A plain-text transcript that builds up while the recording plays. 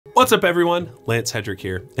What's up everyone, Lance Hedrick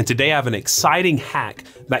here, and today I have an exciting hack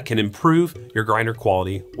that can improve your grinder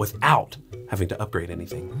quality without having to upgrade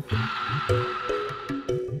anything.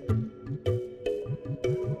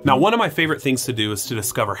 Now, one of my favorite things to do is to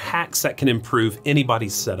discover hacks that can improve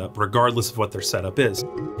anybody's setup, regardless of what their setup is.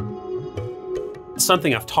 It's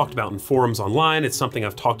something I've talked about in forums online, it's something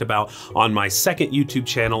I've talked about on my second YouTube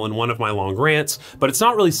channel in one of my long rants, but it's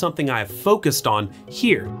not really something I have focused on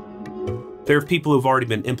here. There are people who've already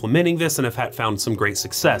been implementing this and have found some great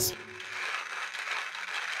success.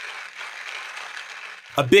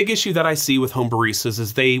 A big issue that I see with home baristas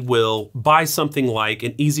is they will buy something like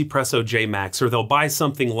an EasyPresso J Max, or they'll buy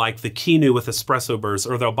something like the Kinu with espresso burrs,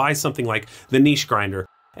 or they'll buy something like the niche grinder,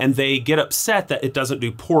 and they get upset that it doesn't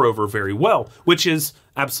do pour over very well, which is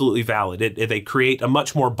absolutely valid. They create a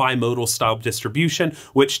much more bimodal style distribution,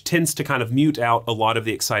 which tends to kind of mute out a lot of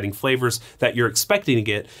the exciting flavors that you're expecting to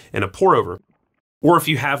get in a pour over. Or if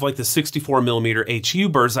you have like the 64mm HU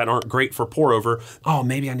burrs that aren't great for pour over, oh,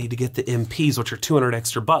 maybe I need to get the MPs, which are 200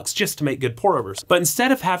 extra bucks just to make good pour overs. But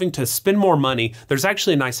instead of having to spend more money, there's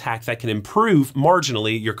actually a nice hack that can improve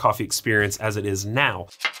marginally your coffee experience as it is now.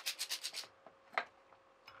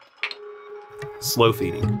 Slow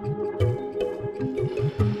feeding.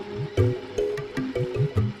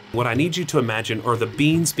 What I need you to imagine are the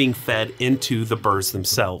beans being fed into the burrs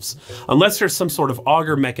themselves. Unless there's some sort of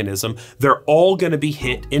auger mechanism, they're all gonna be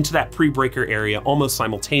hit into that pre-breaker area almost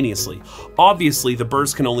simultaneously. Obviously, the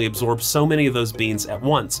burrs can only absorb so many of those beans at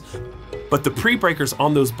once, but the pre-breakers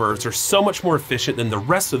on those burrs are so much more efficient than the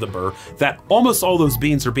rest of the burr that almost all those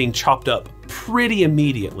beans are being chopped up pretty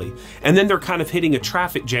immediately. And then they're kind of hitting a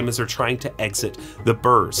traffic jam as they're trying to exit the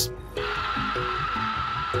burrs.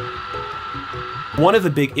 One of the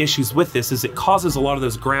big issues with this is it causes a lot of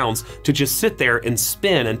those grounds to just sit there and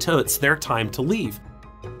spin until it's their time to leave.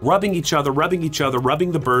 Rubbing each other, rubbing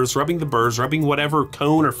the burrs, rubbing whatever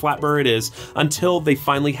cone or flat burr it is until they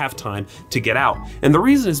finally have time to get out. And the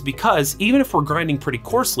reason is because even if we're grinding pretty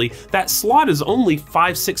coarsely, that slot is only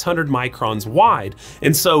 500-600 microns wide.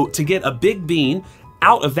 And so to get a big bean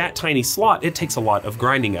out of that tiny slot, it takes a lot of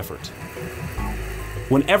grinding effort.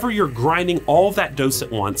 Whenever you're grinding all of that dose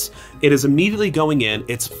at once, it is immediately going in,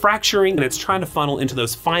 it's fracturing, and it's trying to funnel into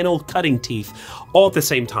those final cutting teeth all at the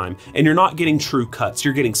same time. And you're not getting true cuts.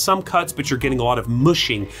 You're getting some cuts, but you're getting a lot of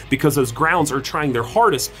mushing because those grounds are trying their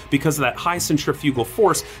hardest because of that high centrifugal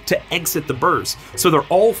force to exit the burrs. So they're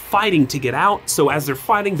all fighting to get out. So as they're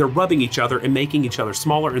fighting, they're rubbing each other and making each other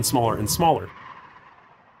smaller and smaller and smaller.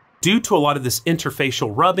 Due to a lot of this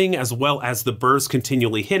interfacial rubbing, as well as the burrs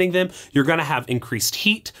continually hitting them, you're gonna have increased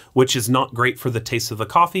heat, which is not great for the taste of the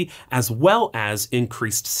coffee, as well as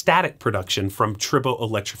increased static production from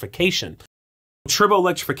turboelectrification.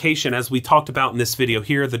 Turboelectrification, as we talked about in this video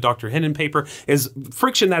here, the Dr. Hendon paper, is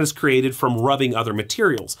friction that is created from rubbing other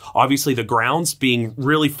materials. Obviously the grounds being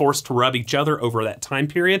really forced to rub each other over that time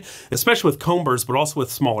period, especially with cone burrs, but also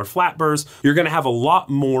with smaller flat burrs, you're gonna have a lot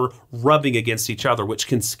more rubbing against each other, which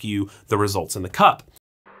can skew the results in the cup.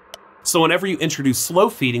 So whenever you introduce slow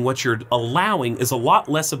feeding, what you're allowing is a lot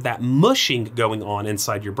less of that mushing going on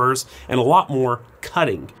inside your burrs and a lot more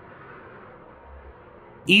cutting.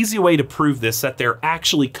 Easy way to prove this, that they're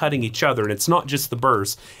actually cutting each other and it's not just the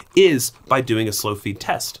burrs, is by doing a slow feed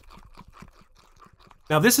test.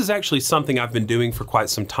 Now this is actually something I've been doing for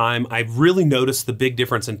quite some time. I've really noticed the big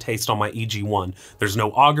difference in taste on my EG1. There's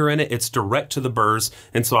no auger in it, it's direct to the burrs,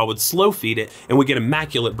 and so I would slow feed it and we get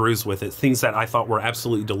immaculate brews with it, things that I thought were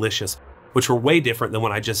absolutely delicious, which were way different than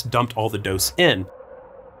when I just dumped all the dose in.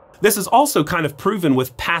 This is also kind of proven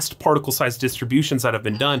with past particle size distributions that have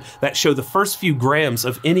been done that show the first few grams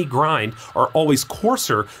of any grind are always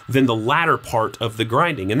coarser than the latter part of the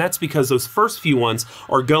grinding. And that's because those first few ones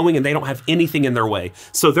are going and they don't have anything in their way.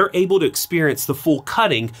 So they're able to experience the full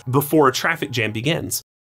cutting before a traffic jam begins.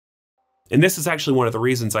 And this is actually one of the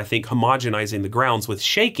reasons I think homogenizing the grounds with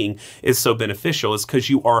shaking is so beneficial, is because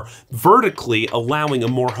you are vertically allowing a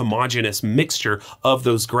more homogeneous mixture of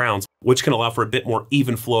those grounds, which can allow for a bit more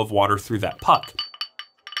even flow of water through that puck.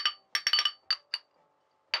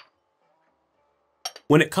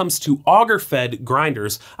 When it comes to auger-fed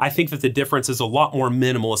grinders, I think that the difference is a lot more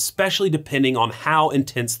minimal, especially depending on how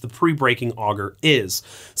intense the pre-breaking auger is.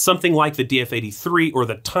 Something like the DF83 or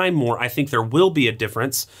the Time More, I think there will be a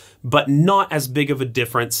difference, but not as big of a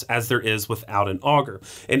difference as there is without an auger.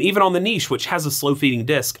 And even on the niche, which has a slow feeding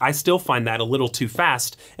disc, I still find that a little too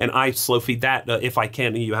fast, and I slow feed that if I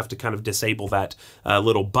can. You have to kind of disable that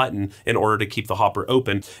little button in order to keep the hopper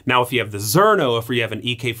open. Now, if you have the Zerno, if you have an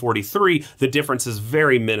EK43, the difference is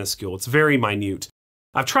very minuscule. It's very minute.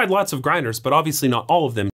 I've tried lots of grinders, but obviously not all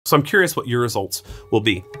of them, so I'm curious what your results will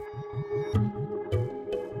be.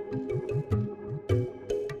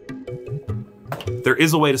 there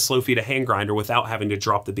is a way to slow feed a hand grinder without having to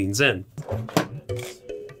drop the beans in.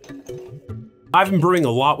 I've been brewing a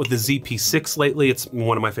lot with the ZP6 lately. It's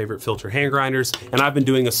one of my favorite filter hand grinders, and I've been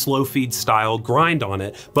doing a slow feed style grind on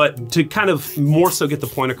it. But to kind of more so get the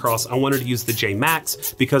point across, I wanted to use the J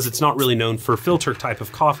Max because it's not really known for filter type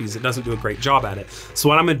of coffees. It doesn't do a great job at it. So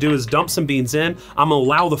what I'm gonna do is dump some beans in. I'm gonna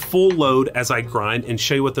allow the full load as I grind and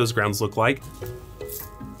show you what those grounds look like.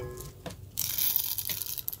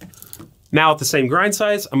 Now at the same grind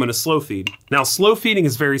size, I'm gonna slow feed. Now slow feeding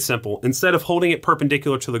is very simple. Instead of holding it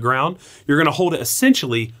perpendicular to the ground, you're gonna hold it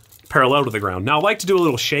essentially parallel to the ground. Now I like to do a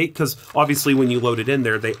little shake because obviously when you load it in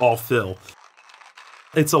there, they all fill.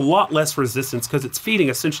 It's a lot less resistance because it's feeding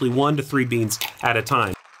essentially 1 to 3 beans at a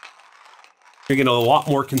time. You're getting a lot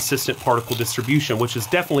more consistent particle distribution, which is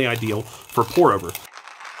definitely ideal for pour over.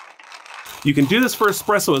 You can do this for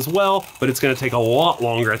espresso as well, but it's gonna take a lot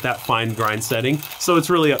longer at that fine grind setting, so it's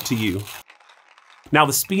really up to you. Now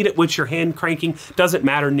the speed at which you're hand cranking doesn't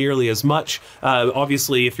matter nearly as much.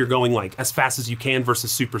 Obviously, if you're going like as fast as you can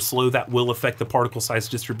versus super slow, that will affect the particle size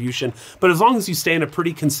distribution. But as long as you stay in a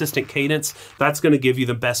pretty consistent cadence, that's gonna give you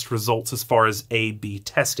the best results as far as A/B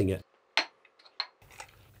testing it.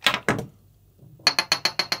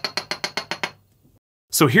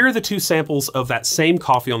 So here are the 2 samples of that same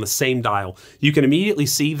coffee on the same dial. You can immediately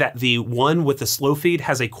see that the one with the slow feed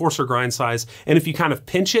has a coarser grind size, and if you kind of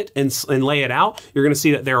pinch it and lay it out, you're gonna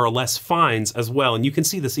see that there are less fines as well, and you can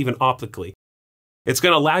see this even optically. It's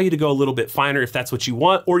gonna allow you to go a little bit finer if that's what you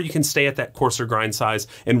want, or you can stay at that coarser grind size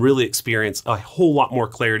and really experience a whole lot more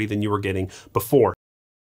clarity than you were getting before.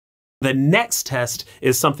 The next test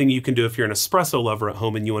is something you can do if you're an espresso lover at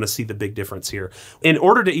home and you want to see the big difference here. In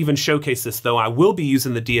order to even showcase this though, I will be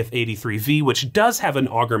using the DF83V, which does have an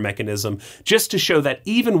auger mechanism, just to show that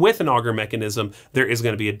even with an auger mechanism, there is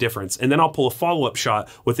going to be a difference. And then I'll pull a follow-up shot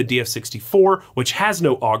with the DF64, which has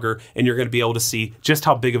no auger, and you're going to be able to see just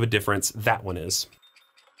how big of a difference that one is.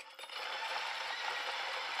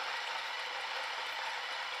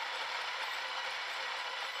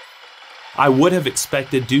 I would have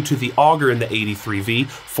expected, due to the auger in the 83V,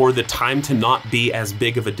 for the time to not be as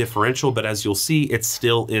big of a differential, but as you'll see, it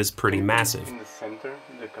still is pretty massive. In the center,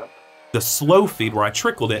 the cup. The slow feed, where I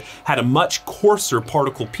trickled it, had a much coarser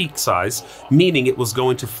particle peak size, meaning it was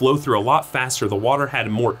going to flow through a lot faster. The water had a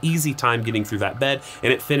more easy time getting through that bed,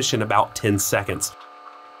 and it finished in about 10 seconds.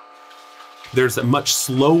 There's a much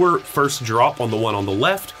slower first drop on the one on the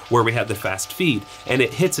left where we had the fast feed, and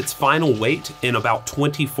it hits its final weight in about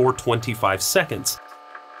 24-25 seconds.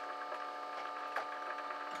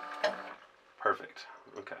 Perfect,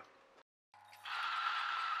 okay.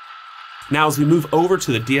 Now as we move over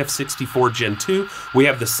to the DF64 Gen 2, we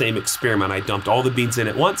have the same experiment. I dumped all the beans in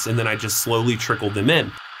at once, and then I just slowly trickled them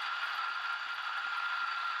in.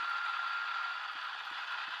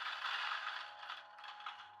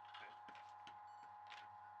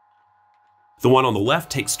 The one on the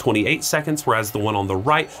left takes 28 seconds, whereas the one on the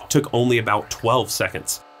right took only about 12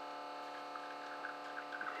 seconds.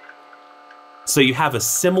 So you have a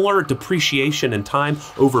similar depreciation in time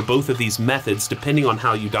over both of these methods, depending on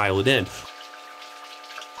how you dial it in.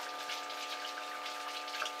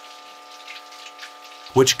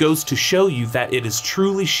 Which goes to show you that it is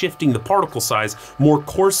truly shifting the particle size more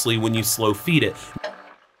coarsely when you slow feed it.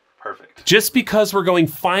 Just because we're going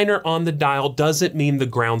finer on the dial doesn't mean the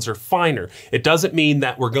grounds are finer. It doesn't mean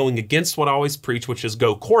that we're going against what I always preach, which is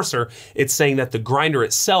go coarser. It's saying that the grinder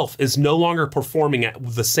itself is no longer performing at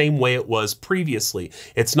the same way it was previously.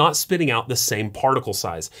 It's not spitting out the same particle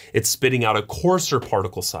size. It's spitting out a coarser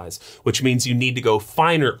particle size, which means you need to go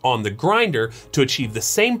finer on the grinder to achieve the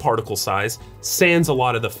same particle size, sans a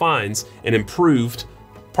lot of the fines, and improved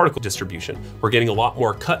particle distribution. We're getting a lot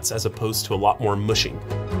more cuts as opposed to a lot more mushing.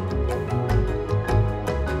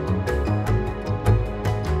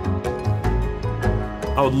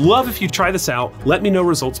 I would love if you try this out. Let me know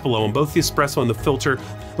results below on both the espresso and the filter.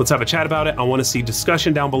 Let's have a chat about it. I want to see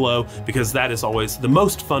discussion down below because that is always the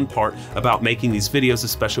most fun part about making these videos,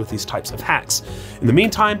 especially with these types of hacks. In the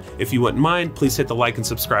meantime, if you wouldn't mind, please hit the like and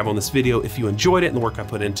subscribe on this video if you enjoyed it and the work I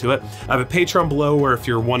put into it. I have a Patreon below where if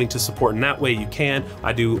you're wanting to support in that way, you can.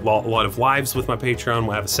 I do a lot of lives with my Patreon.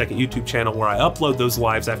 I have a second YouTube channel where I upload those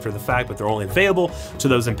lives after the fact, but they're only available to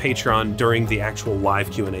those in Patreon during the actual live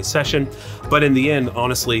Q&A session. But in the end,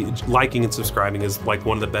 honestly, liking and subscribing is like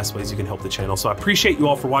one of the best ways you can help the channel. So I appreciate you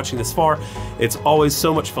all for watching this far. It's always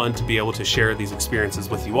so much fun to be able to share these experiences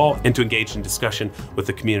with you all and to engage in discussion with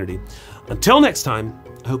the community. Until next time,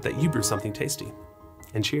 I hope that you brew something tasty,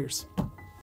 and cheers.